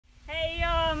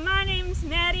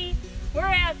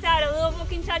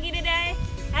Kentucky today,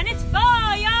 and it's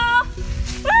fall, y'all!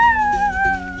 Woo!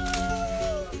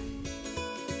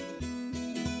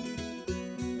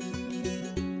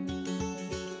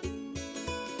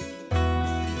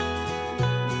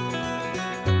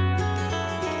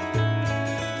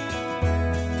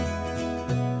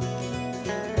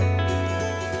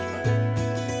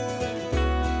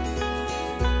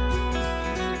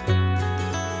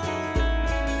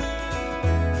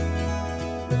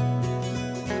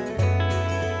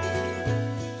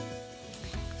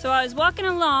 So I was walking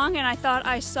along and I thought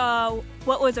I saw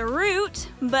what was a root,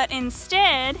 but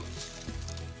instead,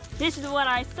 this is what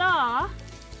I saw,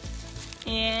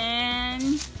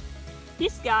 and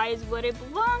this guy is what it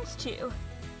belongs to.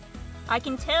 I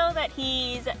can tell that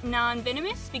he's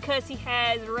non-venomous because he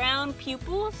has round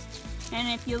pupils, and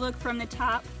if you look from the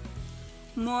top,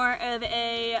 more of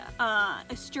a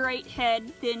straight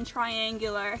head than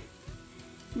triangular.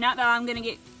 Not that I'm gonna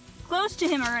get close to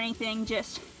him or anything,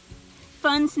 just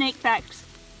fun snake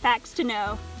facts to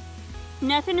know.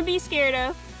 Nothing to be scared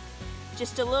of,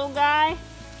 just a little guy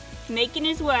making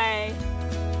his way.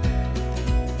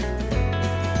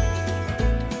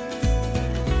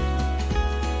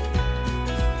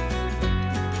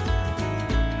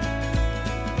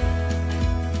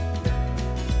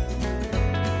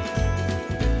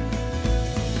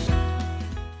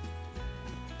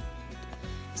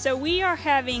 So we are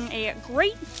having a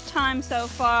great time so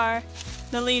far.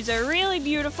 The leaves are really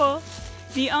beautiful.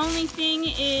 The only thing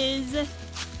is,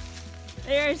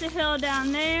 there's a hill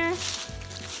down there,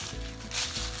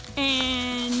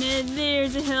 and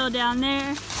there's a hill down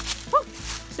there. Woo!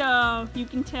 So you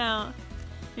can tell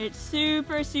it's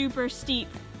super, super steep.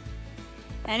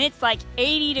 And it's like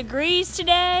 80 degrees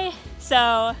today,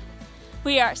 so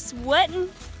we are sweating,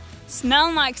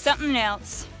 smelling like something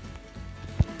else.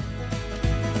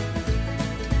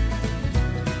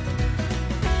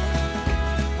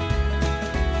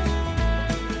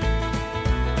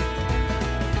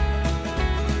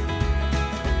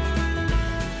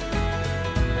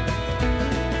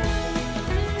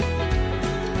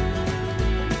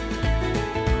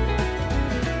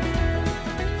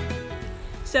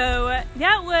 So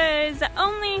that was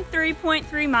only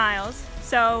 3.3 miles,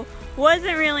 so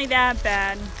wasn't really that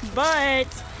bad, but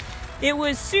it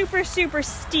was super, super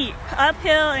steep,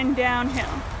 uphill and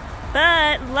downhill.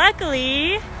 But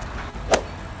luckily,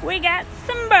 we got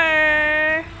some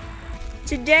burr.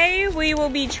 Today we will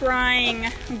be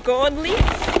trying Gold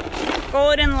Leaf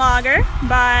Golden Lager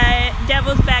by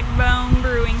Devil's Backbone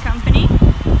Brewing Company.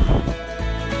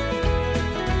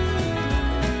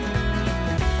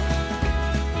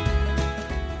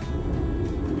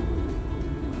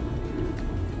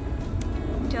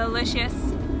 Delicious.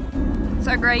 It's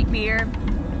a great beer,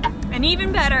 and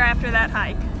even better after that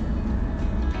hike.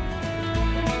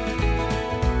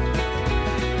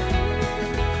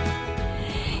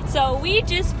 So we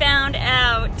just found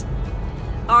out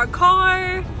our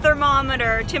car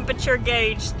thermometer temperature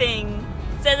gauge thing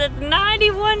says it's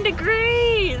 91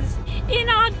 degrees in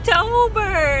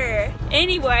October.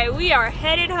 Anyway, we are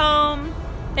headed home.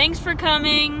 Thanks for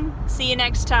coming. See you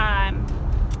next time.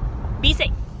 Be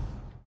safe.